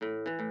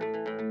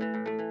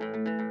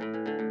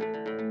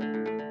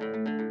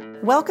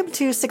Welcome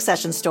to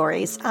Succession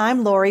Stories.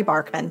 I'm Lori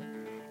Barkman.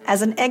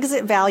 As an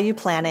exit value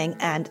planning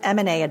and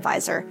M&A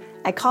advisor,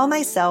 I call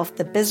myself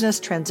the Business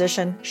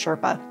Transition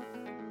Sherpa.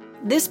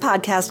 This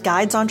podcast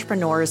guides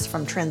entrepreneurs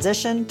from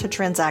transition to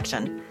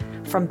transaction,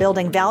 from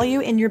building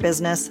value in your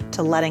business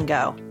to letting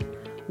go.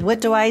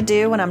 What do I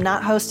do when I'm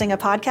not hosting a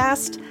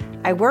podcast?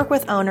 I work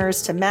with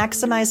owners to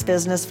maximize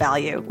business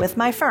value with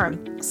my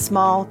firm,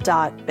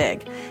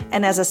 Small.Big.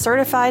 And as a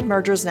certified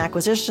mergers and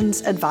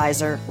acquisitions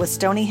advisor with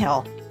Stony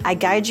Hill, I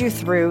guide you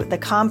through the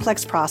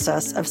complex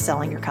process of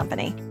selling your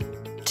company.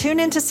 Tune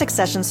into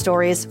Succession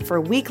Stories for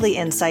weekly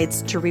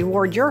insights to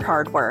reward your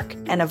hard work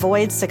and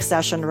avoid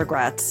succession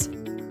regrets.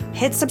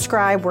 Hit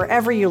subscribe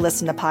wherever you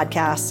listen to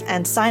podcasts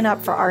and sign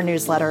up for our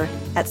newsletter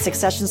at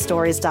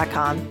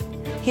successionstories.com.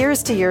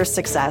 Here's to your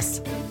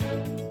success.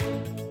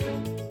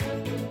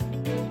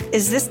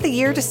 Is this the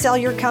year to sell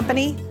your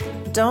company?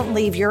 Don't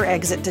leave your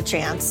exit to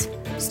chance.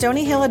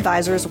 Stony Hill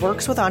Advisors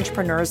works with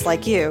entrepreneurs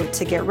like you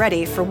to get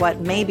ready for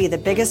what may be the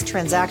biggest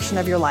transaction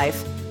of your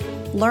life.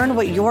 Learn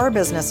what your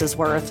business is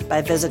worth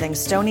by visiting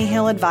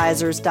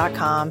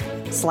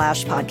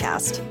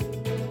stonyhilladvisors.com/podcast.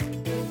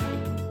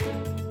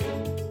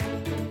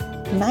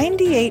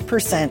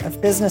 98%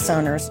 of business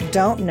owners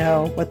don't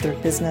know what their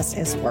business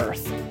is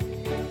worth.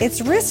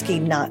 It's risky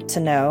not to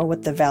know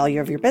what the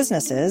value of your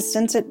business is,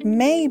 since it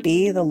may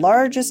be the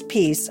largest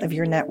piece of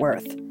your net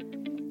worth.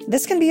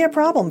 This can be a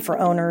problem for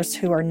owners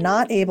who are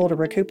not able to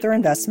recoup their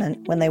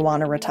investment when they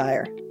want to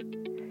retire.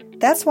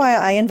 That's why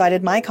I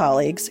invited my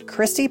colleagues,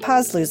 Christy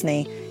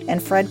Pozluzny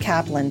and Fred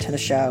Kaplan, to the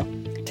show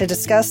to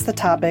discuss the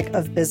topic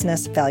of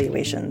business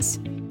valuations.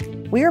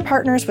 We are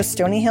partners with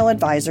Stony Hill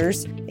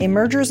Advisors, a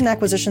mergers and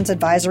acquisitions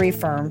advisory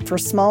firm for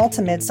small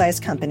to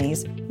mid-sized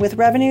companies with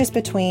revenues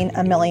between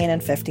 $1 million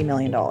and $50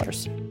 million.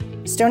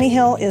 Stony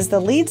Hill is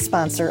the lead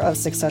sponsor of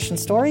Succession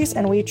Stories,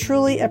 and we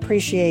truly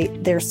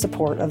appreciate their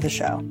support of the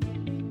show.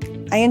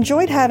 I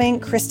enjoyed having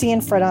Christy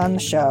and Fred on the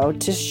show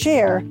to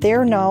share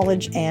their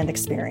knowledge and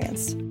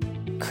experience.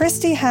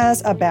 Christy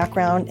has a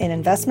background in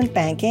investment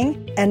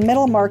banking and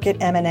middle market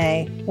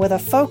M&A with a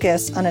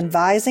focus on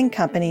advising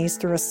companies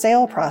through a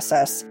sale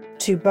process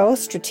to both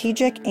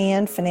strategic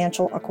and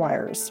financial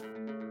acquirers.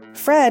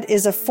 Fred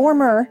is a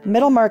former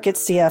middle market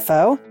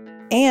CFO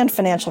and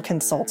financial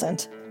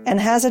consultant and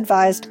has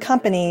advised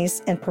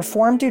companies and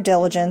performed due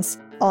diligence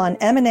on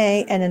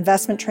M&A and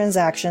investment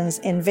transactions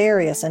in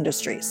various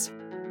industries.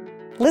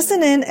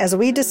 Listen in as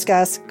we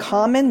discuss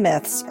common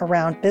myths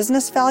around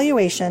business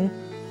valuation,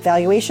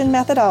 valuation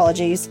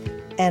methodologies,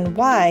 and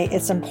why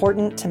it's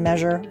important to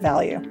measure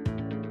value.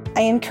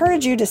 I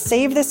encourage you to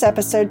save this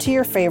episode to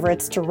your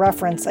favorites to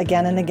reference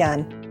again and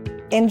again.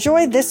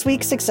 Enjoy this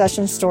week's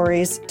Succession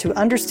Stories to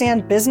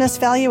understand business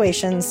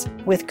valuations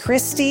with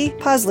Christy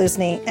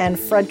Pozluzny and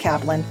Fred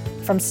Kaplan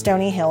from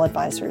Stony Hill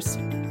Advisors.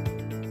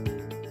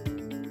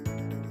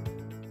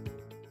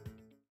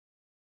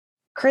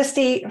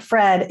 Christy,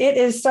 Fred, it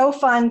is so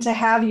fun to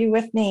have you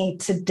with me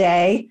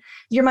today.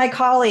 You're my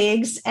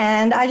colleagues,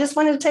 and I just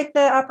wanted to take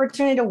the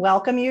opportunity to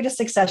welcome you to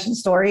Succession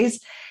Stories.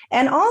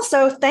 And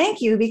also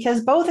thank you,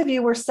 because both of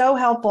you were so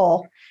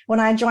helpful when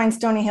I joined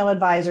Stony Hill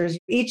Advisors.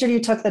 Each of you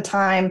took the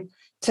time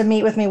to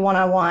meet with me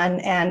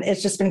one-on-one, and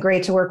it's just been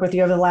great to work with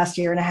you over the last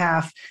year and a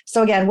half.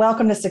 So again,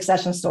 welcome to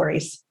Succession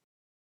Stories.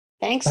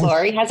 Thanks,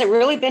 Lori. Has it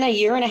really been a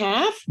year and a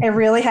half? It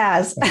really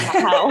has.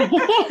 Wow.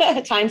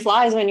 Time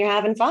flies when you're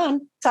having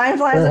fun. Time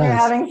flies when you're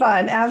having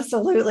fun.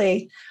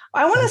 Absolutely.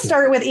 I want to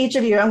start with each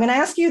of you. I'm going to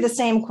ask you the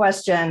same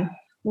question.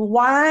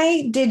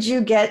 Why did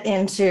you get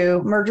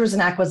into mergers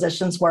and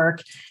acquisitions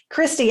work?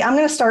 Christy, I'm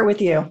going to start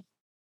with you.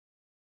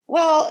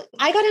 Well,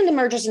 I got into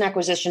mergers and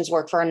acquisitions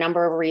work for a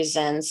number of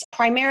reasons,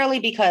 primarily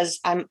because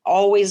I'm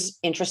always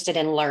interested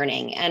in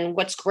learning. And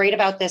what's great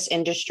about this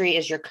industry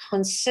is you're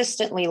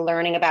consistently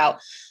learning about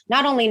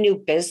not only new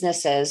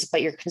businesses,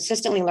 but you're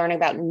consistently learning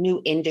about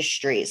new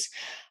industries.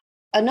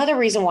 Another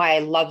reason why I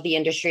love the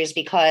industry is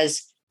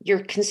because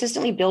you're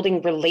consistently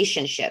building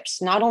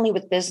relationships, not only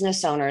with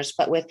business owners,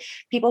 but with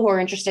people who are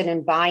interested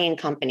in buying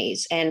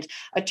companies and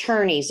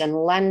attorneys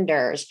and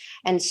lenders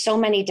and so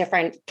many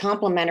different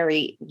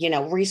complementary,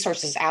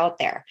 resources out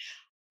there.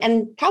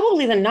 And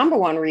probably the number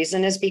one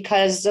reason is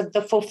because of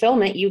the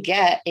fulfillment you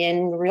get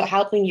in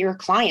helping your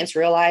clients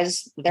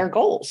realize their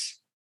goals.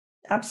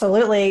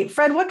 Absolutely.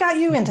 Fred, what got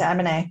you into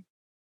M&A?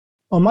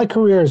 Well, my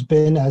career has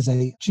been as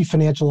a chief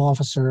financial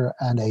officer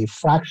and a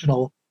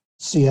fractional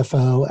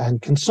CFO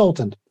and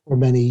consultant for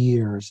many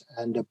years.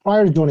 And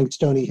prior to joining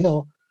Stony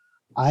Hill,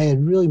 I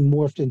had really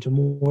morphed into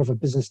more of a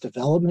business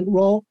development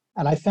role.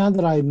 And I found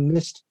that I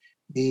missed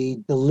the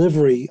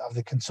delivery of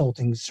the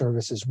consulting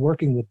services,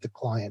 working with the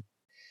client.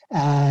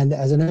 And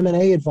as an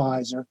M&A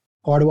advisor,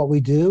 part of what we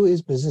do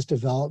is business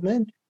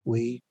development.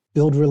 We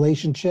build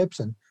relationships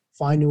and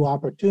find new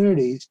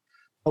opportunities,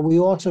 but we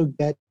also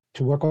get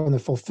to work on the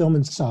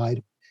fulfillment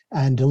side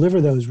and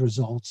deliver those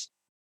results.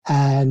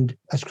 And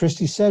as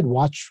Christy said,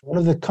 watch one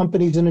of the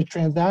companies in a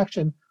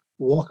transaction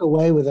walk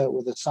away with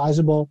a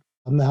sizable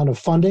amount of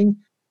funding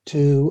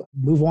to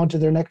move on to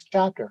their next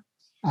chapter.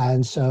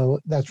 And so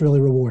that's really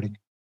rewarding.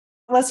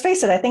 let's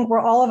face it, I think we're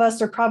all of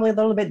us are probably a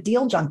little bit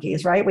deal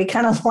junkies, right? We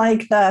kind of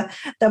like the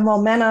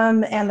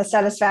momentum and the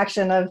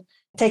satisfaction of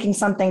taking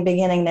something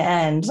beginning to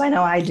end. I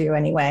know I do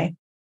anyway.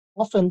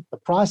 Often the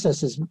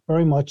process is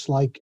very much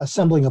like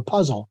assembling a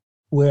puzzle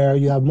where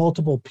you have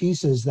multiple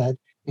pieces that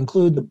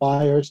include the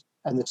buyers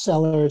and the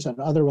sellers and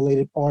other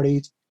related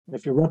parties. And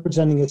if you're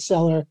representing a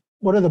seller,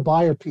 what are the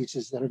buyer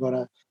pieces that are going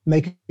to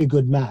make a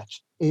good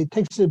match? It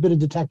takes a bit of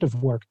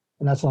detective work,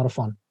 and that's a lot of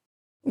fun.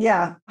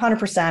 Yeah,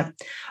 100%.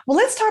 Well,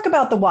 let's talk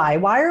about the why.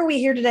 Why are we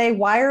here today?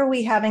 Why are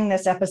we having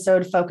this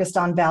episode focused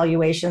on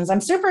valuations?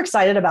 I'm super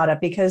excited about it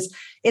because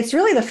it's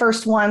really the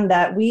first one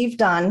that we've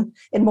done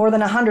in more than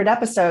 100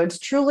 episodes,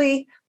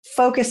 truly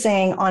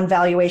focusing on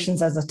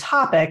valuations as a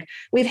topic.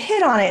 We've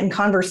hit on it in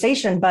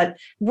conversation, but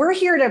we're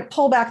here to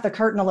pull back the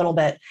curtain a little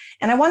bit.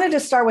 And I wanted to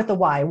start with the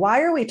why.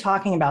 Why are we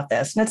talking about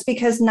this? And it's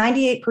because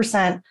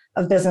 98%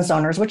 of business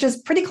owners, which is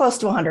pretty close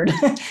to 100,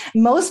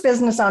 most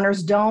business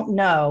owners don't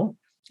know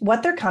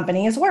what their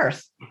company is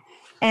worth.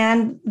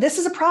 And this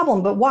is a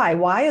problem, but why?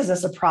 Why is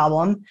this a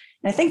problem?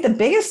 And I think the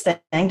biggest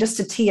thing, just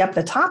to tee up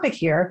the topic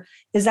here,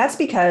 is that's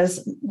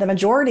because the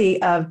majority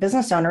of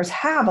business owners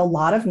have a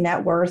lot of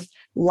net worth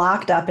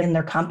locked up in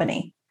their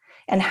company.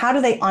 And how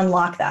do they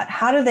unlock that?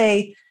 How do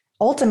they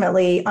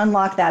ultimately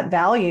unlock that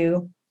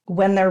value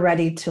when they're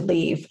ready to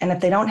leave? And if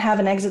they don't have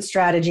an exit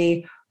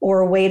strategy or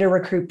a way to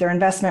recoup their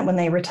investment when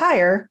they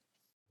retire,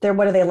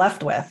 what are they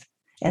left with?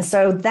 And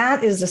so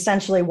that is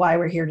essentially why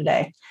we're here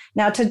today.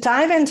 Now, to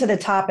dive into the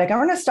topic, I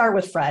want to start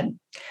with Fred.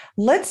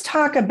 Let's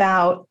talk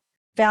about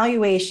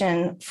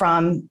valuation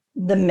from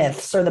the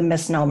myths or the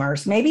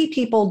misnomers. Maybe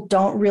people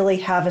don't really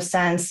have a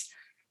sense,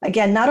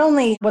 again, not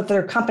only what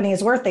their company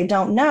is worth, they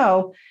don't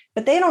know,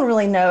 but they don't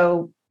really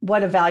know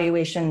what a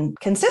valuation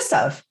consists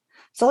of.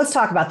 So let's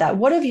talk about that.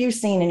 What have you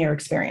seen in your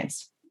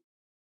experience?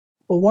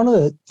 Well, one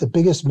of the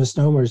biggest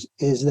misnomers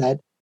is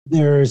that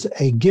there's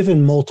a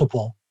given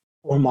multiple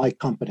for my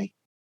company.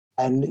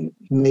 And you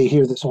may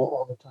hear this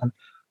all the time.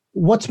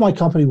 What's my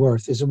company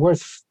worth? Is it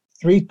worth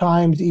 3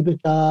 times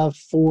EBITDA,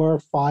 4,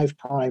 5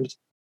 times?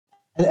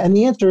 And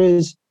the answer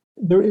is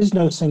there is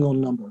no single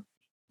number.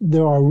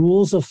 There are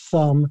rules of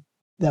thumb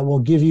that will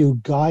give you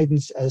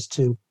guidance as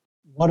to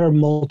what are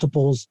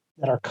multiples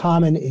that are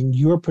common in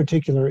your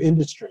particular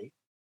industry.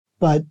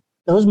 But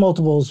those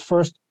multiples,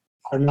 first,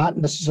 are not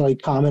necessarily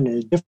common in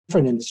a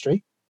different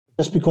industry.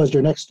 Just because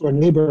your next door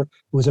neighbor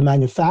who is a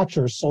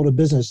manufacturer sold a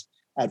business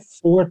at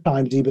 4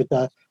 times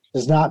EBITDA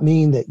does not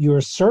mean that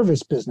your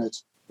service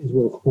business is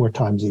worth 4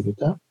 times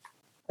EBITDA.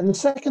 And the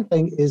second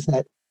thing is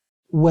that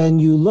when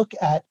you look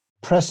at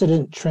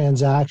precedent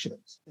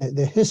transactions,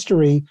 the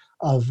history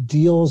of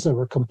deals that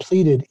were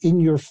completed in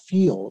your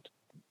field,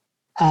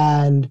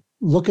 and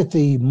look at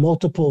the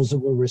multiples that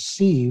were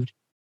received,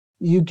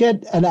 you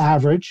get an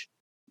average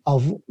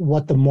of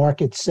what the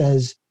market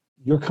says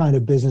your kind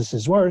of business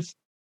is worth.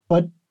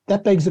 But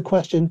that begs the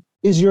question,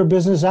 is your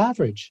business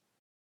average?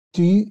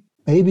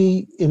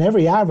 Maybe in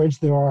every average,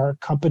 there are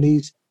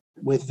companies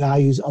with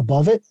values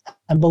above it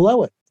and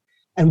below it.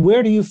 And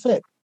where do you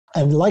fit?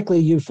 And likely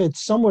you fit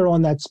somewhere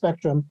on that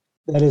spectrum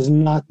that is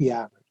not the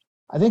average.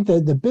 I think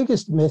that the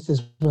biggest myth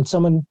is when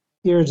someone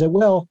hears that,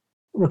 well,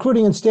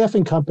 recruiting and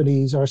staffing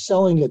companies are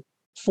selling at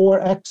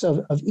 4x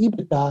of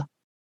EBITDA,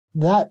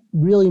 that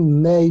really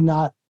may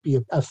not be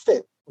a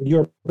fit for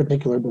your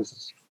particular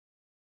business.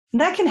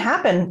 That can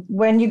happen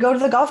when you go to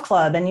the golf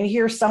club and you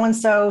hear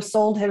so-and-so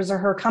sold his or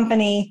her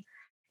company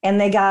and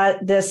they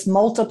got this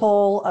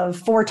multiple of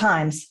 4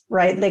 times,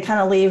 right? They kind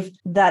of leave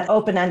that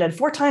open-ended.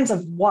 4 times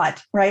of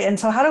what, right? And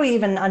so how do we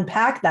even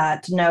unpack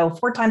that to know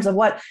 4 times of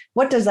what?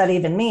 What does that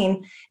even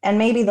mean? And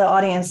maybe the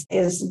audience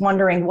is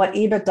wondering what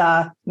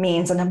EBITDA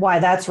means and why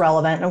that's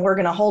relevant. And we're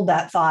going to hold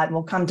that thought.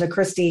 We'll come to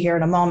Christy here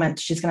in a moment.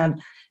 She's going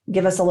to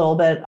give us a little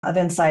bit of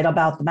insight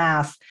about the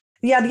math.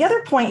 Yeah, the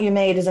other point you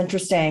made is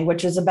interesting,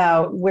 which is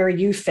about where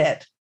you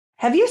fit.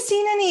 Have you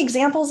seen any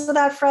examples of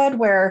that, Fred,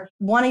 where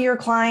one of your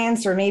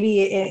clients, or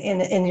maybe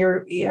in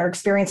your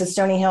experience at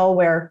Stony Hill,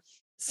 where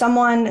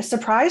someone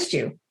surprised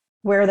you,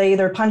 where they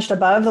either punched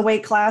above the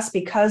weight class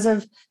because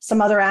of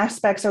some other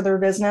aspects of their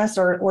business,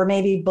 or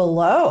maybe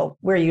below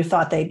where you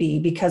thought they'd be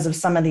because of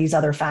some of these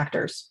other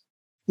factors?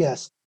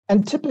 Yes.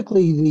 And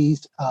typically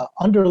these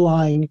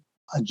underlying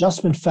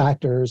adjustment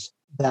factors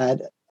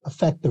that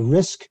affect the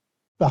risk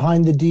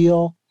behind the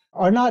deal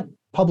are not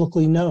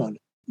publicly known.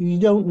 You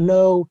don't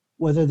know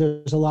whether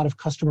there's a lot of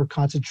customer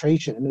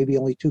concentration and maybe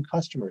only 2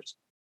 customers.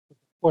 Of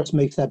course,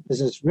 makes that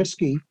business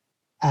risky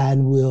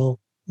and will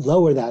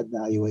lower that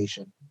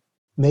valuation.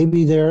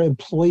 Maybe their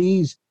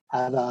employees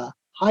have a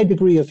high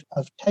degree of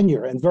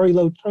tenure and very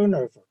low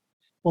turnover.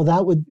 Well,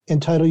 that would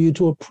entitle you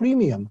to a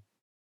premium.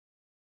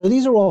 So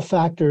these are all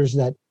factors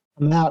that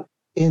come out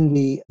in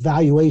the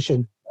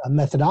valuation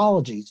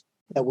methodologies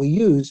that we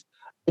use,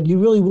 but you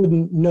really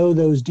wouldn't know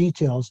those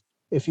details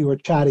if you were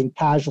chatting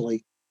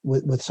casually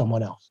with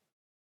someone else.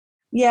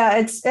 Yeah,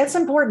 it's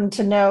important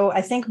to know,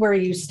 I think, where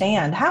you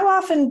stand. How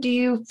often do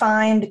you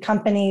find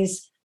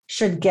companies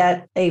should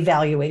get a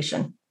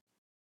valuation?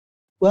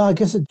 Well, I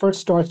guess it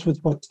first starts with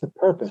what's the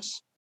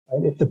purpose.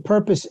 Right? If the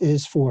purpose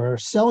is for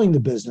selling the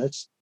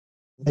business,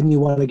 then you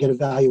want to get a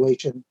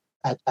valuation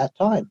at that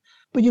time.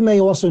 But you may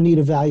also need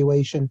a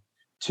valuation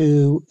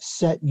to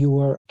set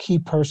your key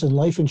person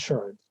life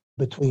insurance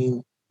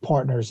between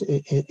partners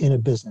in a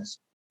business.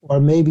 Or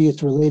maybe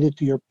it's related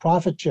to your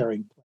profit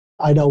sharing.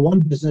 I know one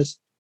business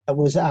that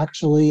was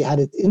actually had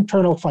an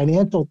internal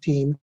financial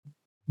team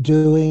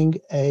doing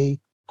a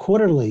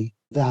quarterly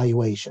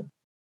valuation.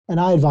 And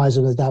I advised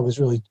them that that was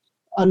really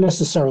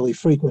unnecessarily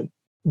frequent,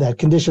 that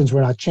conditions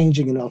were not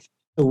changing enough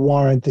to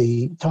warrant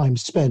the time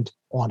spent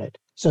on it.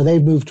 So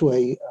they've moved to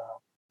a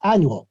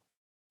annual,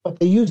 but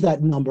they use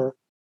that number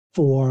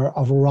for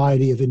a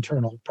variety of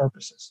internal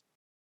purposes.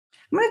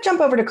 I'm going to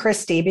jump over to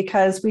Christy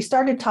because we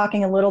started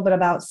talking a little bit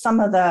about some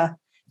of the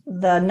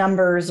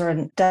numbers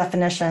or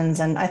definitions,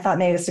 and I thought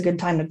maybe it's a good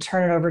time to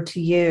turn it over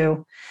to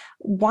you.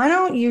 Why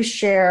don't you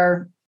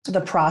share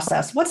the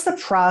process? What's the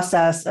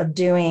process of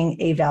doing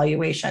a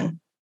valuation?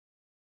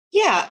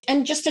 Yeah.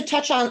 And just to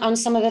touch on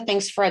some of the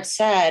things Fred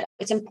said,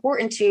 it's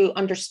important to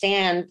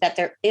understand that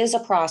there is a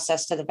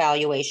process to the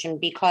valuation,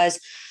 because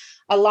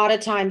a lot of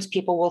times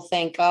people will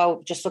think,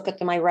 oh, just look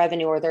at my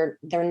revenue or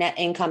their net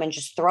income and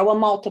just throw a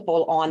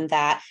multiple on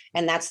that,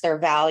 and that's their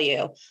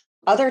value.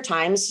 Other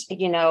times,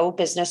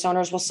 business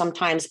owners will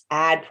sometimes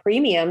add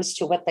premiums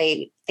to what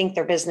they think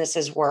their business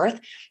is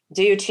worth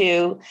due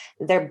to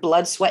their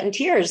blood, sweat, and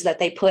tears that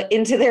they put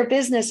into their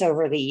business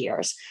over the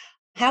years.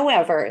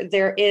 However,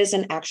 there is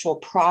an actual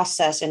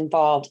process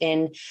involved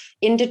in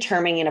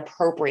determining an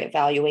appropriate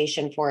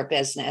valuation for a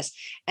business,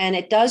 and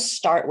it does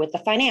start with the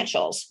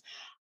financials.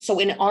 So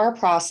in our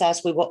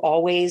process, we will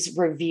always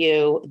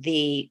review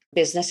the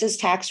business's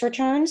tax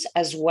returns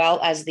as well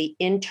as the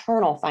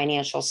internal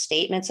financial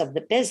statements of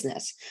the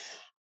business.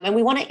 And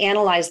we want to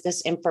analyze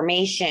this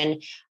information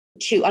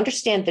to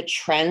understand the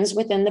trends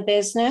within the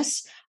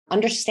business,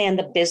 understand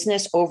the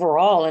business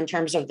overall in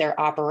terms of their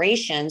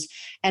operations,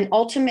 and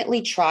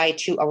ultimately try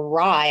to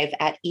arrive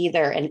at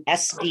either an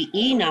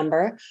SDE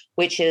number,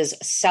 which is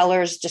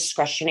seller's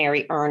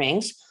discretionary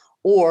earnings,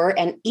 or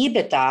an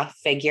EBITDA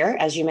figure,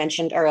 as you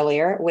mentioned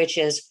earlier, which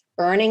is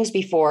earnings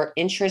before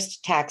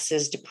interest,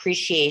 taxes,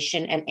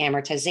 depreciation, and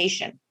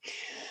amortization.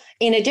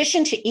 In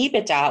addition to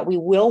EBITDA, we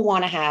will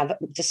want to have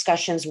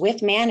discussions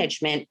with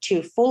management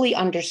to fully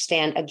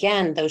understand,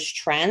 again, those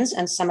trends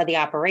and some of the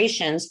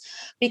operations,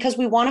 because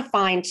we want to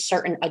find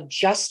certain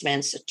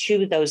adjustments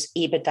to those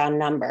EBITDA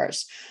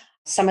numbers.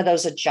 Some of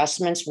those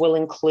adjustments will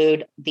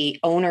include the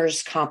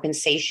owner's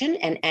compensation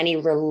and any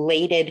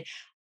related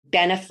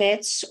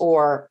benefits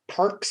or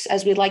perks,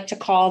 as we like to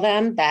call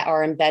them, that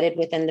are embedded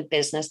within the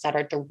business that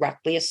are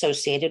directly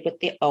associated with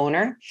the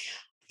owner.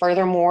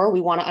 Furthermore,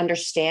 we want to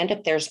understand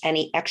if there's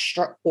any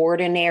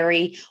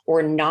extraordinary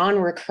or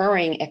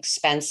non-recurring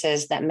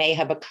expenses that may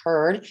have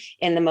occurred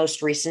in the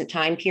most recent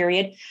time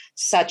period,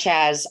 such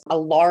as a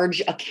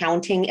large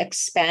accounting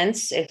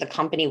expense if the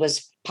company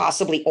was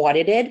possibly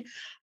audited,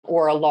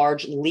 or a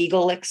large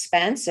legal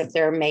expense if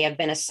there may have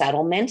been a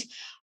settlement.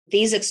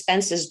 These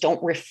expenses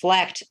don't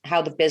reflect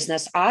how the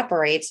business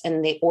operates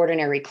in the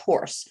ordinary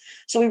course.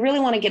 So we really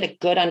want to get a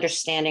good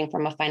understanding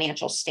from a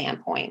financial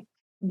standpoint.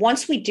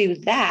 Once we do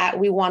that,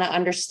 we want to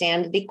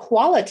understand the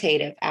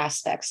qualitative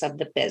aspects of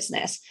the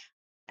business.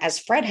 As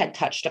Fred had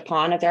touched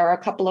upon, there are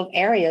a couple of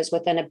areas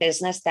within a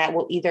business that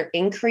will either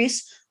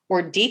increase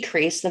or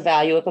decrease the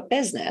value of a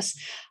business.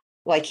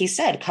 Like he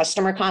said,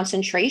 customer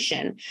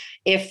concentration.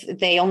 If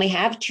they only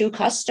have 2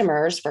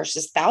 customers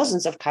versus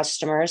thousands of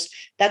customers,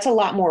 that's a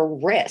lot more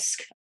risk.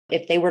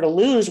 If they were to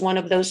lose one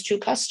of those 2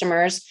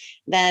 customers,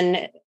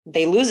 then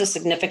they lose a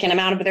significant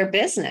amount of their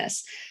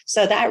business.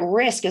 So that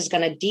risk is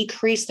going to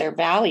decrease their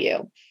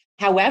value.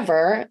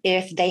 However,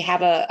 if they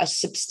have a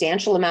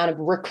substantial amount of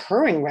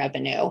recurring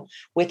revenue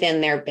within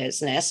their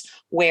business,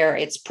 where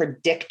it's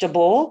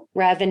predictable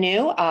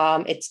revenue,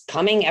 it's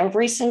coming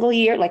every single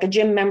year, like a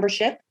gym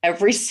membership,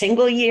 every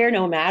single year,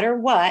 no matter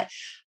what,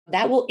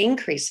 that will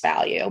increase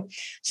value.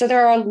 So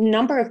there are a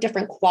number of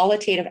different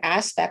qualitative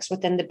aspects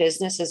within the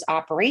business's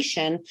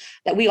operation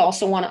that we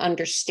also want to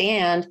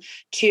understand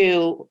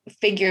to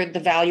figure the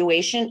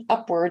valuation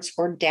upwards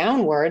or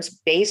downwards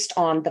based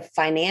on the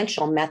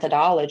financial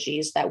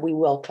methodologies that we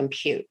will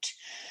compute.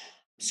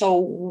 So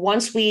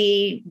once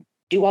we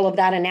do all of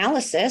that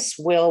analysis,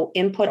 we'll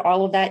input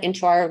all of that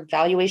into our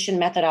valuation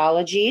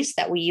methodologies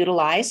that we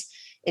utilize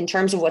in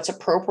terms of what's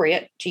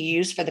appropriate to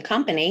use for the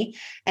company.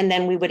 And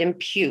then we would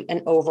impute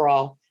an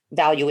overall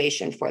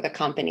valuation for the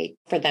company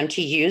for them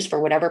to use for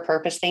whatever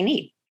purpose they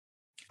need.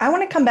 I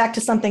want to come back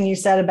to something you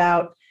said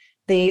about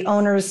the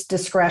owner's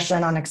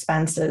discretion on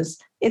expenses.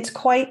 It's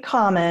quite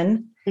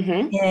common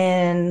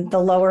in the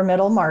lower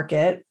middle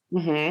market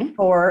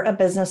for a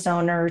business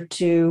owner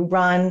to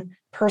run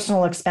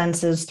personal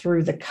expenses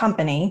through the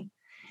company.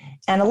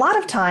 And a lot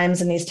of times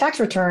in these tax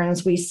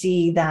returns, we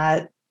see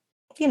that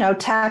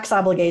tax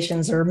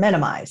obligations are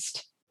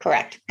minimized.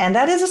 Correct. And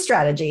that is a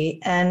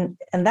strategy. And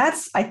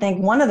that's, I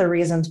think, one of the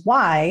reasons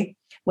why,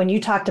 when you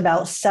talked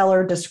about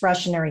seller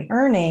discretionary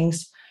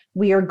earnings,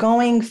 we are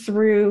going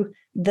through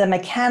the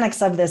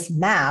mechanics of this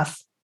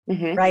math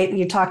right?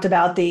 You talked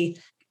about the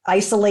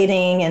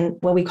isolating and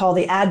what we call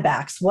the add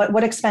backs.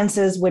 What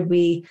expenses would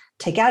we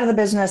take out of the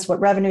business? What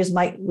revenues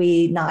might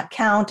we not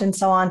count, and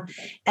so on?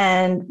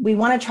 And we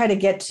want to try to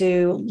get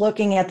to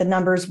looking at the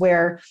numbers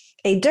where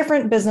a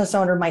different business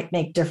owner might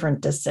make different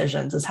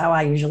decisions, is how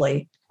I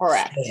usually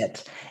Correct. say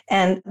it.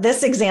 And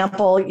this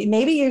example,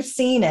 maybe you've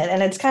seen it,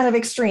 and it's kind of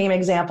extreme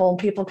example.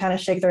 People kind of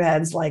shake their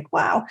heads like,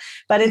 wow,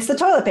 but it's the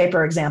toilet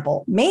paper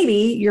example.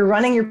 Maybe you're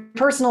running your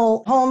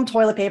personal home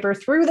toilet paper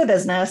through the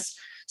business,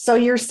 so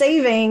you're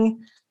saving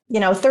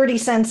 30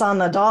 cents on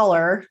the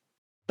dollar,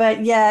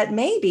 but yet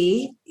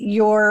maybe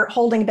you're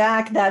holding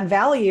back that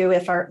value.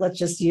 Let's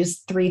just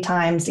use 3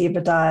 times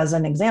EBITDA as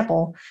an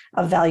example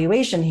of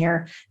valuation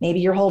here.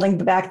 Maybe you're holding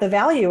back the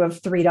value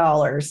of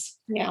 $3.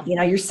 Yeah.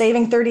 You're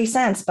saving 30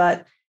 cents,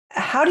 but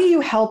how do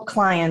you help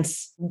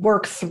clients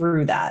work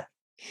through that?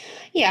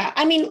 Yeah.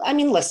 I mean,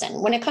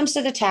 listen, when it comes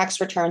to the tax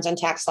returns and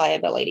tax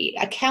liability,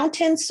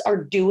 accountants are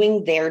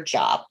doing their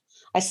job.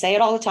 I say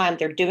it all the time.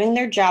 They're doing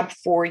their job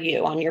for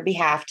you on your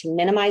behalf to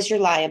minimize your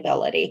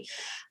liability.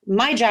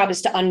 My job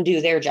is to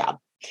undo their job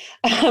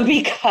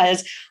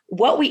because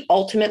what we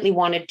ultimately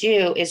want to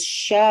do is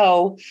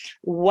show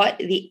what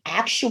the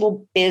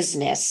actual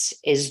business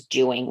is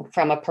doing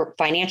from a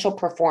financial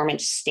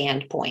performance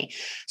standpoint.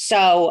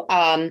 So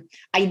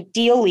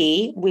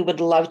ideally, we would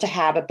love to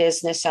have a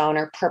business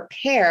owner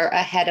prepare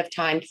ahead of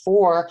time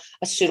for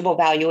a suitable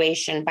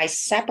valuation by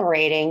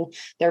separating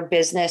their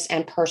business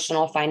and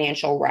personal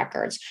financial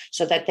records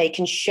so that they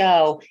can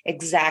show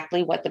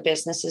exactly what the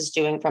business is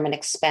doing from an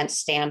expense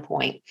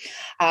standpoint.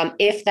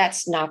 If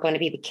that's not going to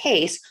be the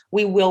case,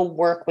 we will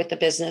work with the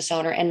business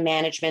owner and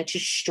management to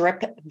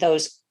strip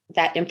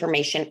that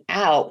information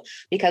out,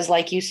 because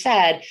like you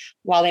said,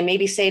 while they may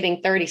be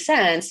saving 30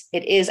 cents,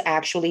 it is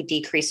actually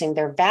decreasing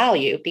their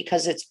value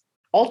because it's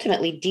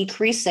ultimately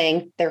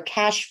decreasing their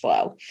cash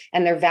flow,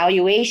 and their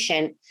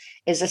valuation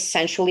is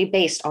essentially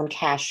based on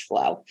cash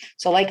flow.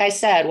 So like I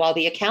said, while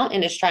the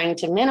accountant is trying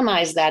to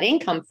minimize that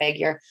income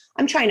figure,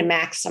 I'm trying to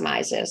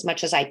maximize it as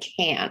much as I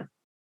can.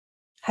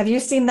 Have you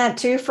seen that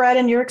too, Fred,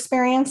 in your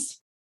experience?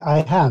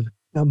 I have.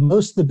 Now,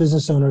 most of the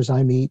business owners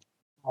I meet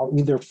are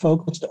either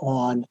focused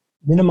on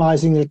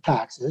minimizing their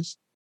taxes,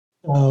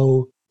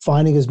 so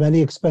finding as many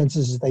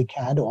expenses as they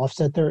can to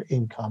offset their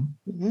income,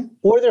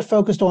 or they're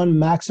focused on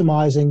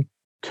maximizing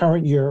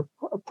current year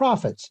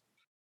profits.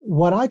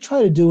 What I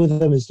try to do with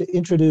them is to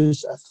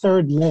introduce a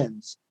third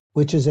lens,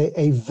 which is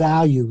a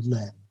value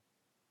lens,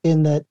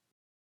 in that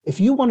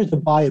if you wanted to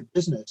buy a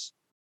business,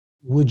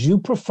 would you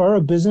prefer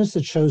a business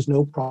that shows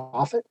no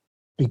profit?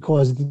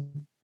 Because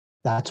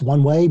that's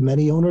one way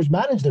many owners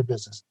manage their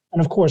business. And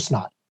of course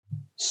not.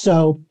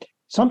 So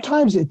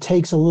sometimes it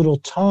takes a little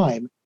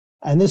time.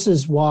 And this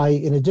is why,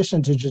 in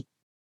addition to just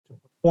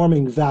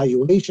performing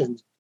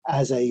valuations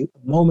as a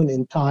moment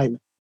in time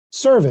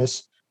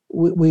service,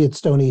 we at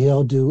Stony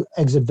Hill do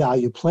exit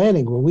value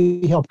planning, where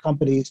we help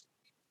companies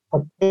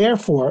prepare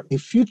for a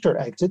future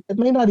exit that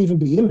may not even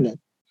be imminent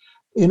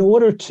in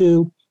order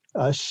to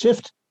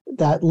shift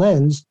that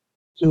lens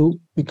to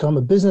become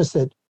a business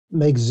that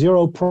makes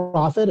zero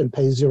profit and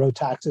pays zero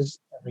taxes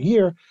every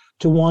year,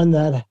 to one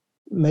that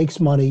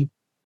makes money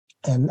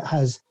and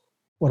has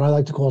what I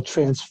like to call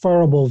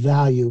transferable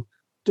value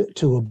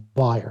to a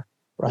buyer,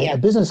 right? Yeah. A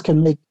business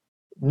can make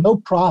no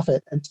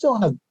profit and still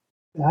have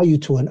value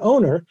to an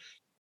owner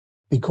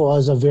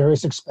because of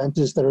various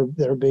expenses that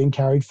are being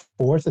carried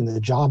forth and the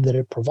job that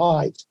it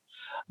provides.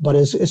 But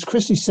as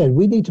Christy said,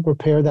 we need to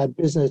prepare that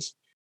business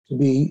to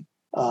be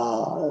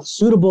a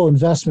suitable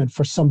investment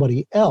for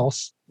somebody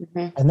else.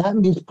 And that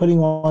means putting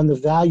on the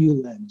value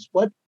lens.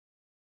 What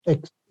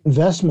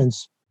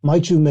investments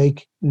might you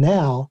make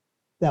now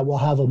that will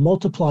have a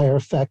multiplier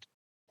effect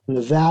on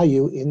the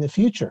value in the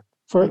future?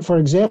 For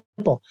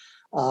example,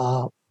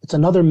 it's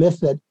another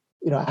myth that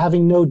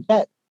having no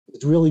debt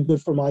is really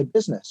good for my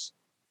business.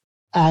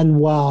 And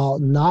while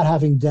not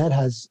having debt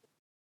has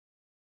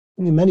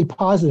many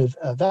positive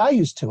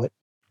values to it,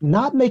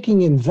 not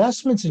making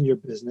investments in your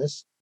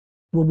business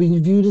will be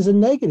viewed as a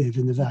negative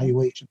in the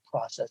valuation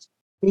process.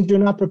 It means you're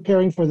not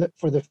preparing for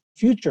the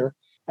future,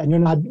 and you're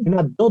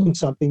not building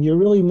something. You're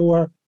really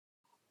more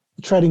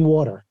treading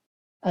water,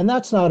 and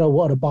that's not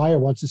what a buyer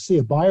wants to see.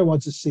 A buyer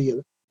wants to see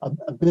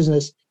a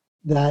business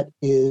that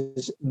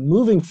is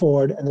moving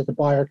forward and that the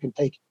buyer can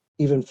take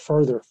even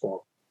further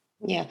forward.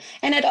 Yeah.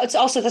 And it's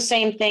also the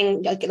same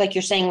thing, like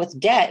you're saying with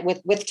debt,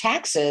 with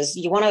taxes.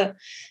 You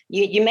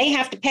may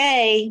have to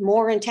pay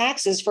more in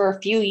taxes for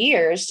a few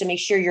years to make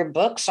sure your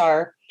books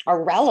are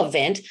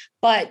relevant,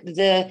 but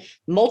the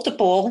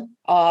multiple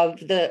of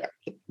the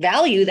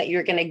value that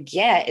you're going to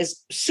get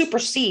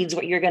supersedes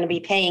what you're going to be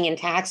paying in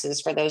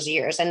taxes for those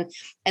years. And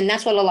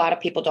that's what a lot of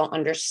people don't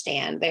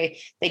understand. They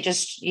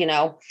just,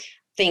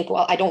 think,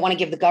 well, I don't want to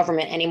give the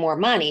government any more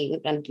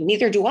money, and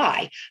neither do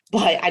I,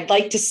 but I'd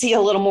like to see a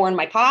little more in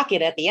my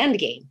pocket at the end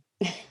game.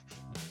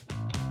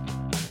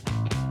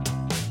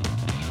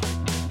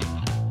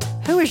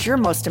 Who is your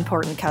most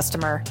important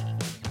customer?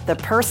 The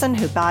person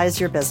who buys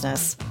your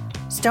business.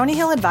 Stony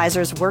Hill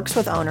Advisors works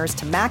with owners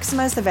to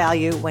maximize the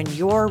value when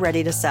you're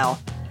ready to sell.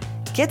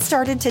 Get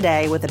started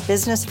today with a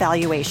business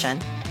valuation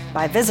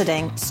by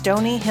visiting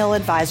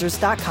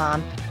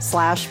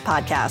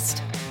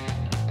stonyhilladvisors.com/podcast.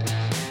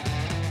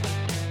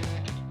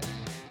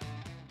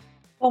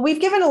 Well,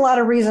 we've given a lot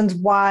of reasons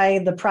why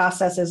the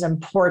process is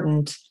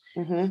important.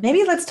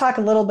 Maybe let's talk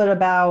a little bit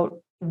about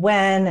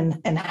when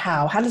and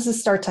how. How does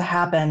this start to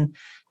happen?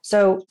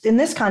 So in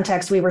this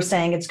context, we were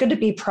saying it's good to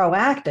be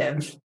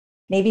proactive.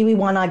 Maybe we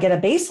want to get a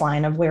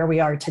baseline of where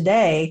we are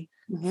today.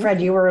 Fred,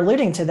 you were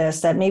alluding to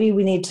this, that maybe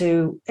we need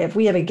to, if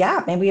we have a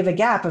gap,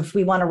 if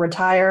we want to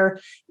retire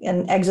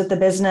and exit the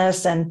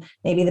business, and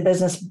maybe the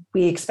business,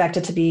 we expect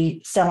it to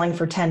be selling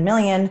for 10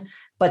 million,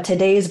 but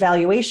today's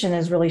valuation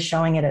is really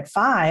showing it at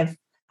 5.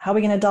 How are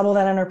we going to double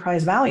that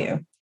enterprise value?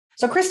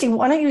 So Christy,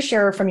 why don't you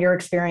share from your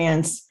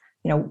experience,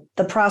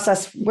 the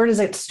process, where does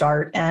it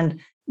start, and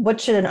what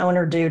should an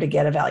owner do to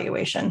get a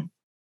valuation?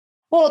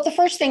 Well, the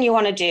first thing you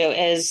want to do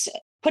is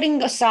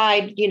putting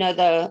aside,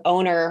 the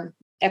owner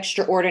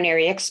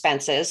extraordinary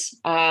expenses.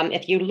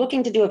 If you're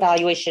looking to do a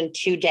valuation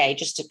today,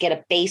 just to get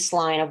a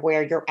baseline of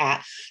where you're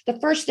at, the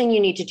first thing you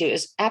need to do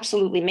is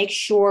absolutely make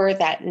sure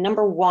that,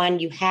 number one,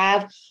 you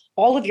have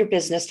all of your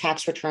business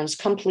tax returns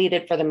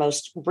completed for the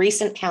most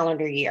recent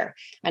calendar year.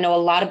 I know a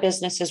lot of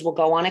businesses will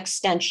go on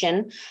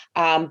extension,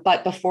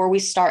 but before we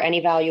start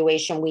any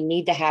valuation, we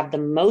need to have the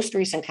most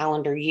recent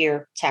calendar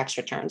year tax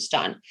returns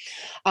done.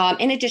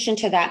 In addition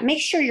to that, make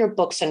sure your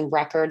books and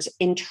records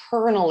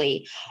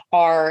internally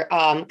are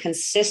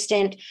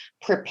consistent,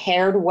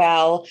 prepared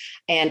well,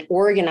 and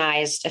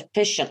organized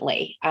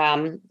efficiently.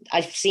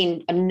 I've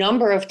seen a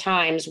number of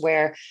times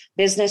where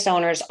business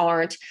owners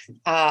aren't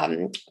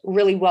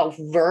really well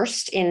versed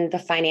in the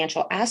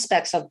financial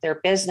aspects of their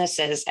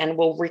businesses and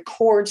will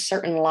record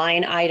certain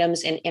line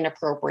items in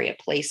inappropriate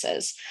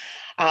places.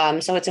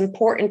 So it's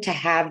important to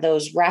have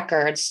those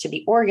records to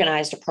be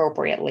organized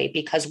appropriately,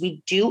 because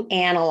we do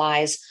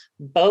analyze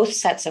both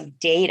sets of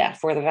data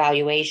for the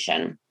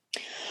valuation.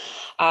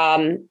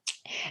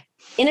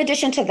 In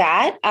addition to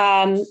that,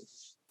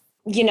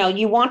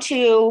 you want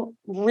to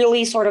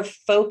really sort of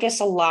focus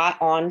a lot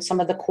on some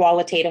of the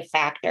qualitative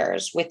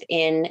factors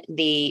within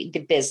the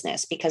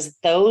business, because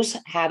those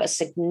have a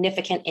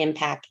significant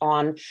impact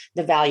on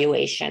the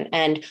valuation.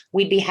 And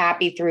we'd be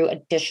happy through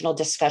additional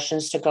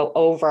discussions to go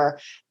over,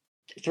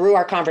 through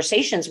our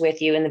conversations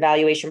with you in the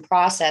valuation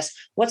process,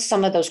 what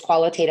some of those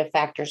qualitative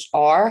factors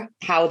are,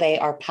 how they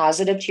are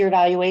positive to your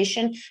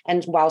valuation,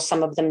 and while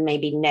some of them may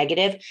be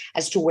negative,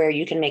 as to where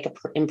you can make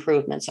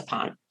improvements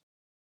upon.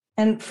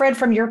 And Fred,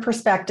 from your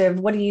perspective,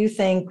 what do you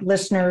think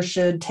listeners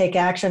should take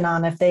action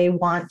on if they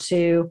want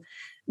to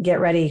get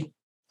ready?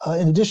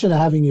 In addition to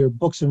having your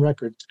books and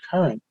records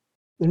current,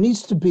 there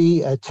needs to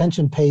be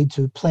attention paid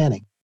to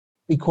planning,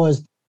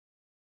 because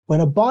when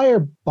a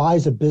buyer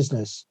buys a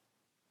business,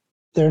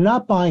 they're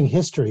not buying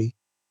history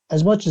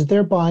as much as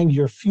they're buying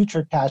your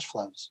future cash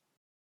flows.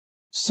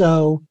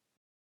 So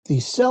the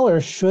seller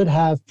should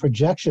have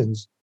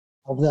projections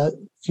of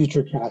the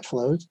future cash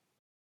flows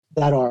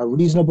that are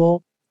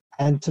reasonable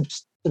and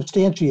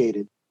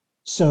substantiated,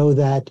 so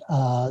that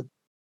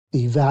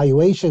the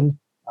valuation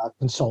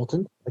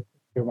consultant, like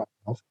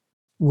myself,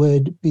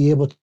 would be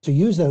able to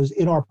use those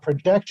in our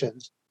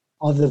projections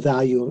of the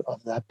value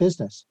of that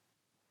business.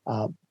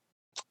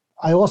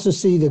 I also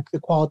see that the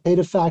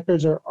qualitative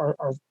factors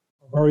are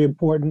very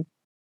important.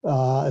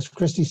 As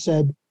Christy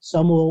said,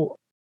 some will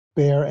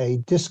bear a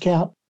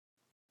discount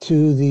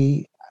to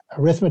the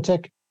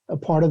arithmetic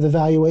part of the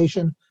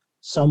valuation.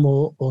 Some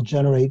will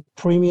generate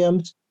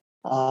premiums.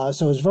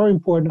 So it's very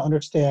important to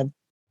understand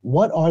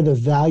what are the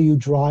value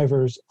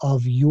drivers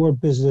of your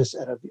business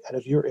and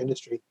of your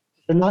industry.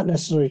 They're not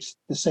necessarily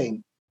the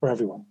same for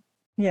everyone.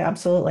 Yeah,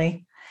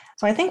 absolutely.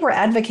 So I think we're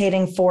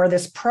advocating for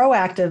this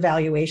proactive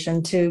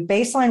valuation to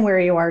baseline where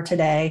you are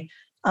today,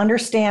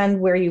 understand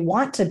where you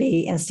want to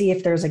be, and see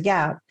if there's a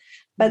gap.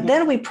 But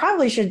then we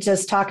probably should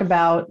just talk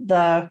about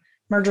the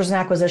mergers and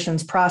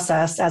acquisitions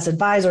process as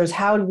advisors.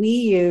 How do we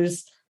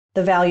use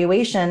the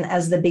valuation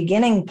as the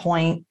beginning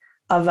point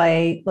of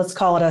let's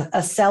call it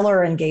a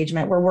seller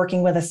engagement? We're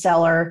working with a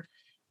seller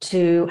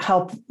to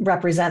help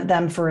represent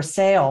them for a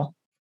sale.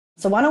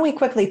 So why don't we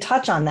quickly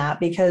touch on that,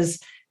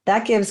 because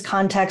that gives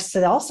context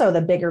to also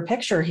the bigger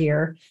picture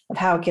here of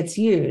how it gets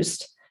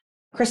used.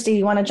 Christy,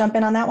 you want to jump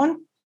in on that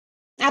one?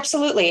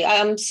 Absolutely.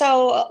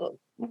 So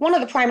one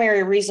of the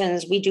primary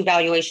reasons we do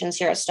valuations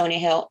here at Stony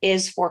Hill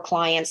is for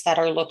clients that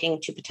are looking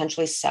to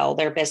potentially sell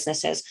their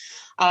businesses.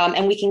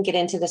 And we can get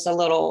into this a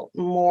little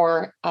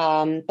more,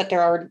 but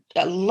there are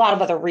a lot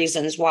of other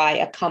reasons why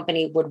a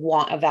company would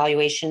want a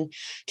valuation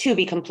to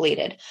be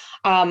completed.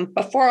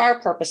 But for our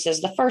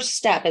purposes, the first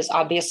step is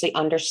obviously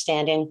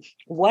understanding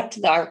what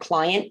our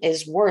client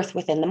is worth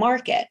within the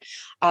market.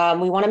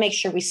 We want to make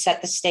sure we set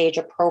the stage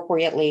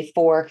appropriately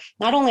for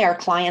not only our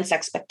clients'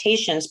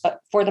 expectations, but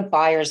for the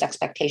buyer's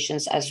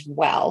expectations as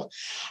well.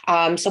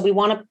 So we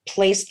want to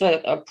place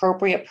the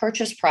appropriate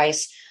purchase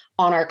price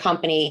on our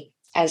company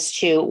as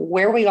to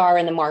where we are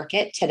in the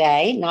market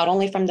today, not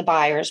only from the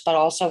buyers, but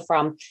also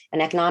from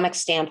an economic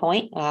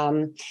standpoint,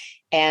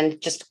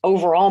 and just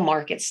overall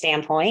market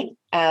standpoint,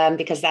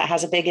 because that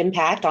has a big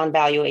impact on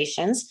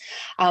valuations.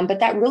 But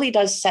that really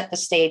does set the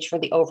stage for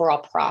the overall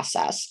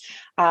process.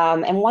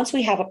 And once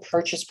we have a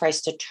purchase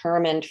price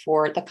determined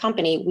for the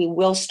company, we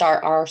will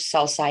start our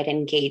sell side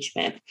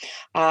engagement.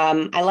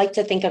 I like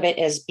to think of it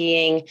as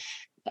being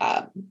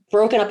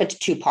broken up into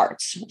two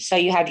parts. So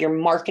you have your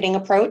marketing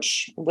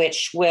approach,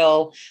 which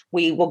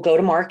we will go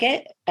to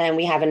market, and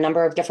we have a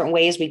number of different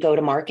ways we go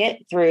to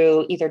market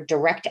through either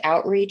direct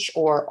outreach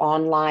or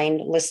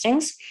online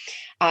listings.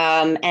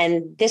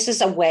 And this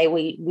is a way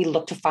we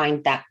look to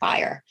find that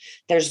buyer.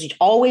 There's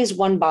always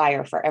one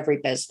buyer for every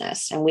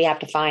business, and we have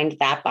to find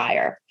that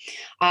buyer.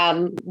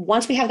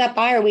 Once we have that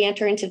buyer, we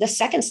enter into the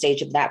second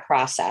stage of that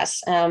process.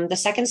 The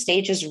second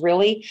stage is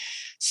really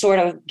sort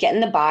of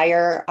getting the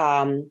buyer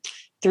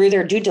through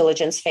their due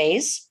diligence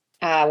phase,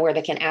 where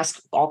they can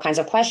ask all kinds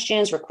of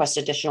questions, request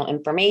additional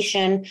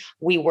information.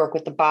 We work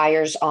with the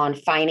buyers on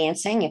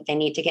financing if they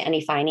need to get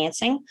any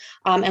financing.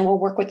 And we'll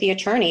work with the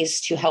attorneys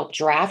to help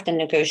draft and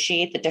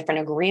negotiate the different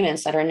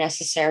agreements that are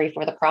necessary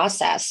for the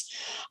process.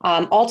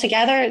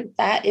 Altogether,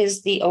 that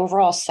is the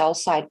overall sell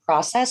side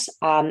process.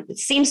 It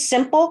seems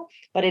simple,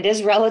 but it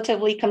is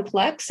relatively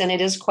complex and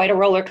it is quite a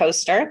roller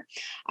coaster.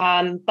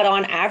 But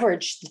on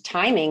average, the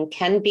timing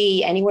can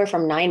be anywhere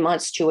from 9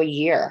 months to a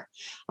year.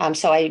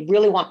 So I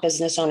really want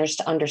business owners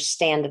to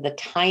understand the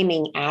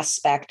timing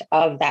aspect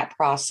of that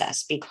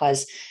process,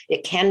 because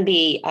it can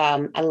be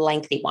a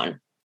lengthy one.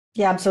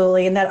 Yeah,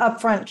 absolutely. And that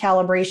upfront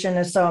calibration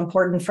is so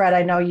important. Fred,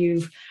 I know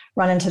you've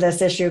run into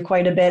this issue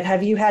quite a bit.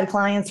 Have you had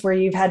clients where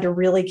you've had to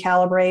really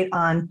calibrate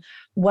on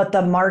what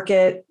the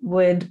market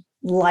would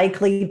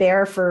likely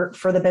bear for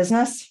the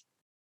business?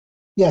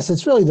 Yes,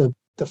 it's really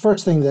the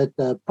first thing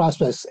that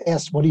prospects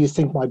ask, what do you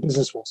think my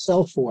business will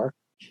sell for?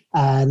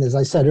 And as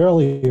I said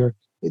earlier,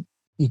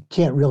 you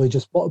can't really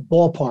just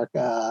ballpark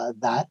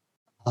that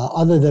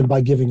other than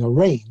by giving a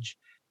range,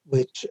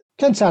 which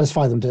can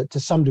satisfy them to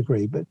some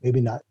degree, but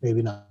maybe not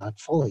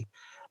fully.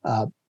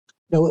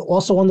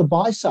 Also on the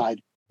buy side,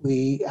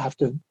 we have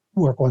to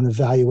work on the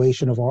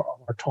valuation of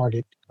our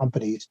target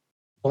companies.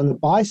 On the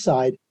buy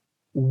side,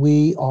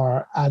 we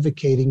are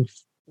advocating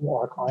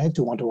for our clients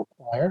who want to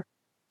acquire.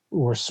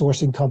 We're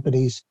sourcing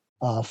companies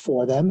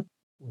for them,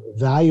 we're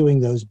valuing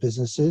those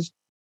businesses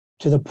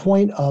to the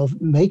point of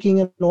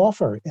making an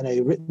offer in a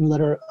written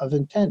letter of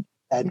intent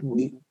that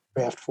we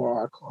draft for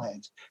our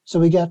clients. So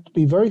we got to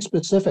be very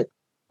specific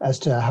as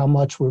to how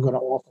much we're going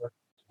to offer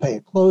to pay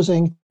at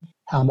closing,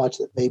 how much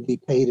that may be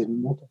paid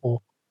in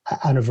multiple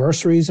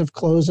anniversaries of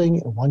closing,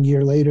 1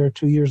 year later,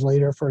 2 years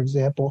later, for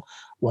example,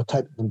 what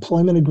type of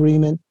employment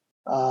agreement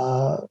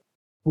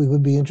we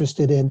would be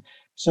interested in.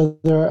 So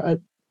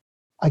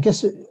I guess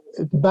to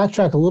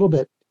backtrack a little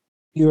bit,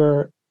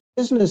 your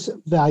business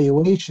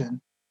valuation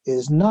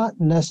is not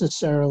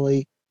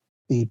necessarily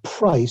the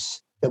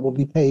price that will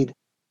be paid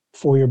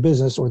for your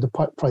business or the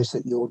price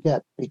that you will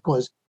get,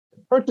 because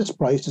the purchase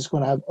price is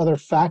going to have other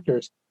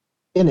factors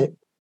in it,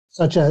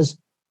 such as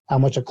how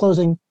much at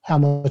closing, how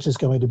much is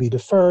going to be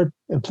deferred,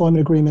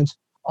 employment agreements,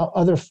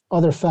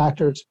 other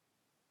factors.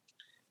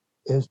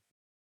 If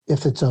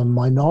it's a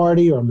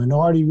minority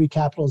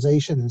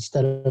recapitalization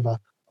instead of a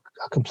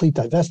complete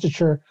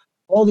divestiture,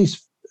 all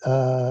these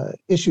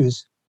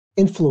issues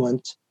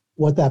influence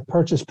what that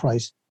purchase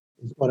price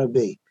is going to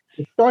be.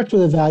 It starts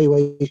with a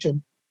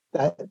valuation,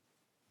 but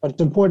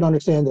it's important to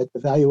understand that the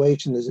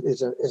valuation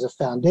is a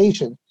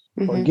foundation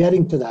for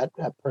getting to that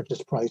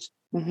purchase price,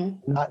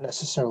 not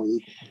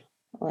necessarily.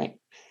 Right.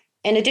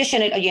 In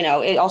addition,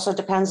 it also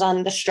depends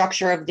on the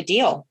structure of the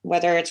deal,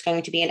 whether it's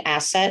going to be an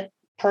asset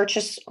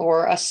purchase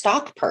or a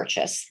stock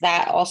purchase.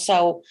 That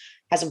also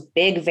has a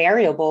big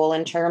variable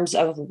in terms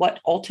of what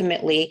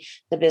ultimately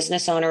the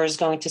business owner is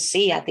going to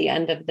see at the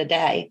end of the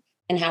day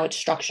and how it's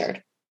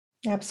structured.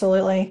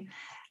 Absolutely.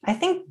 I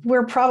think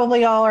we're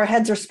probably all, our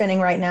heads are spinning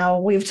right now.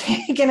 We've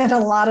taken in a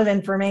lot of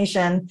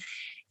information.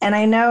 And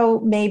I know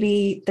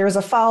maybe there's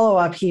a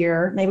follow-up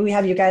here. Maybe we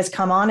have you guys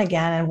come on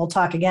again and we'll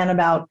talk again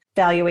about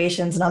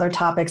valuations and other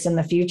topics in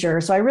the future.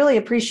 So I really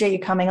appreciate you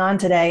coming on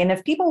today. And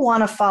if people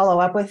want to follow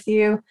up with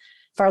you,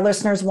 if our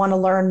listeners want to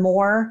learn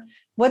more,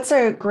 what's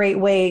a great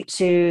way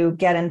to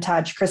get in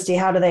touch? Christy,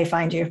 how do they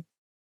find you?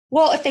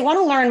 Well, if they want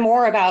to learn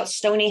more about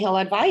Stony Hill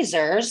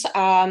Advisors,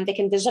 they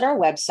can visit our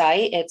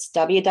website. It's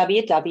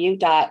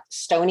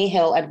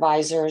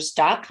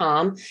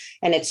www.stonyhilladvisors.com,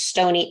 and it's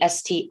Stony,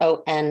 Stony. A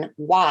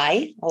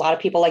lot of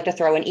people like to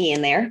throw an E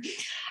in there.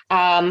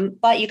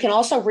 But you can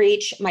also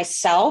reach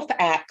myself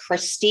at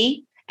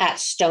Christy at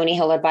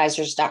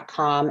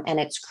stonyhilladvisors.com, and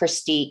it's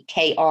Christy,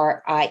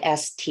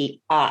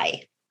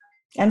 Kristi.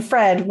 And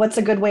Fred, what's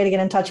a good way to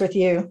get in touch with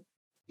you?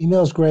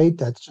 Email's great.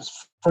 That's just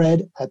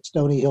Fred at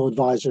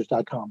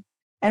stonyhilladvisors.com.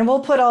 And we'll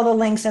put all the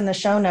links in the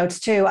show notes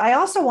too. I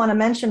also want to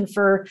mention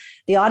for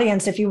the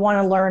audience, if you want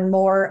to learn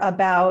more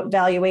about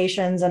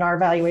valuations and our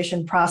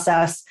valuation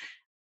process,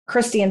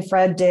 Christy and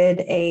Fred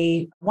did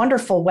a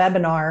wonderful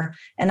webinar,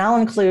 and I'll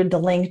include the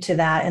link to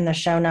that in the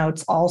show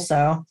notes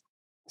also.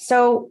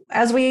 So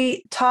as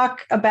we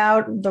talk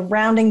about the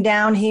rounding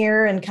down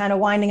here and kind of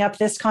winding up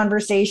this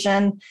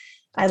conversation,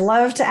 I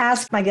love to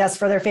ask my guests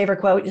for their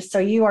favorite quote. So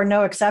you are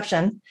no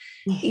exception.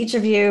 Each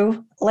of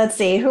you, let's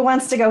see, who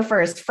wants to go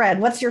first? Fred,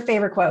 what's your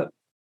favorite quote?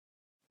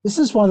 This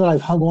is one that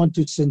I've hung on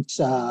to since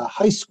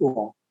high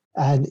school,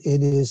 and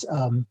it is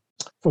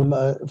from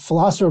a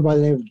philosopher by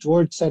the name of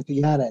George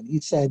Santayana. And he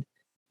said,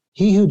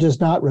 "He who does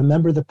not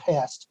remember the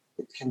past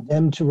is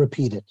condemned to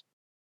repeat it."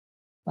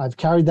 I've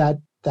carried that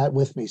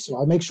with me, so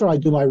I'll make sure I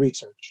do my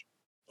research.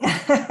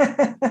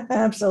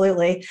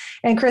 Absolutely.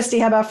 And Christy,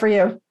 how about for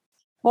you?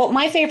 Well,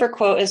 my favorite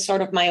quote is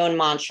sort of my own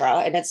mantra,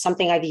 and it's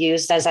something I've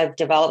used as I've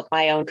developed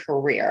my own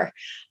career.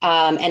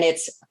 And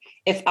it's,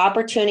 if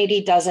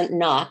opportunity doesn't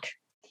knock,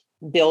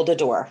 build a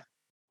door.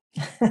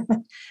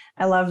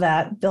 I love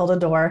that. Build a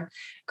door.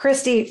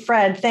 Christy,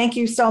 Fred, thank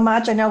you so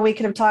much. I know we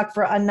could have talked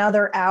for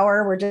another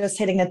hour. We're just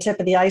hitting the tip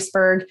of the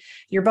iceberg.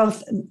 You're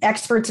both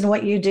experts in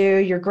what you do.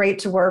 You're great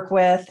to work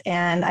with.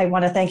 And I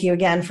want to thank you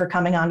again for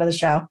coming onto the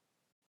show.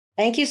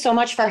 Thank you so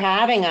much for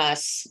having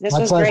us. This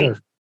was pleasure. great.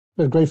 It's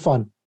been great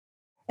fun.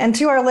 And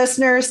to our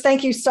listeners,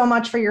 thank you so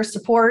much for your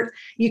support.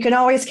 You can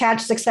always catch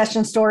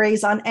Succession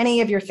Stories on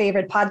any of your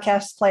favorite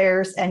podcast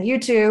players and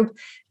YouTube.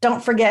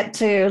 Don't forget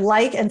to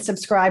like and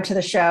subscribe to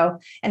the show.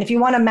 And if you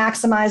want to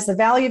maximize the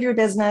value of your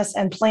business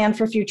and plan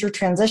for future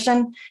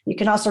transition, you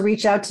can also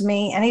reach out to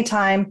me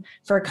anytime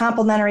for a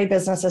complimentary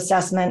business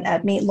assessment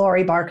at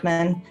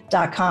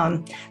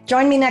meetloribarkman.com.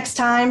 Join me next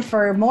time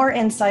for more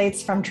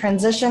insights from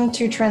transition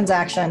to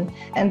transaction.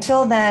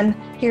 Until then,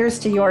 here's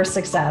to your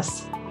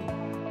success.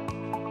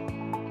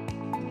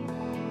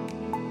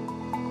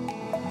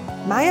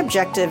 My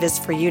objective is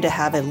for you to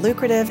have a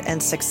lucrative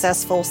and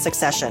successful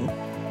succession.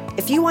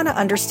 If you want to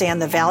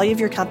understand the value of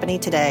your company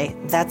today,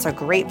 that's a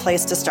great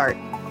place to start.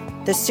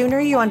 The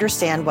sooner you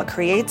understand what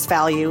creates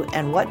value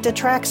and what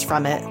detracts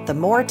from it, the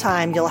more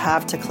time you'll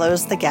have to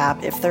close the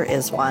gap if there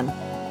is one.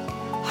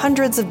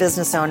 Hundreds of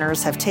business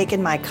owners have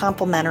taken my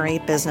complimentary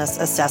business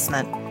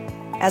assessment.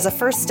 As a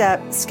first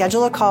step,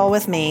 schedule a call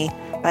with me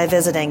by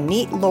visiting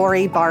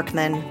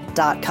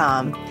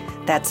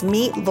meetloribarkman.com. That's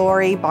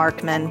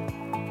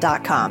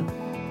meetloribarkman.com.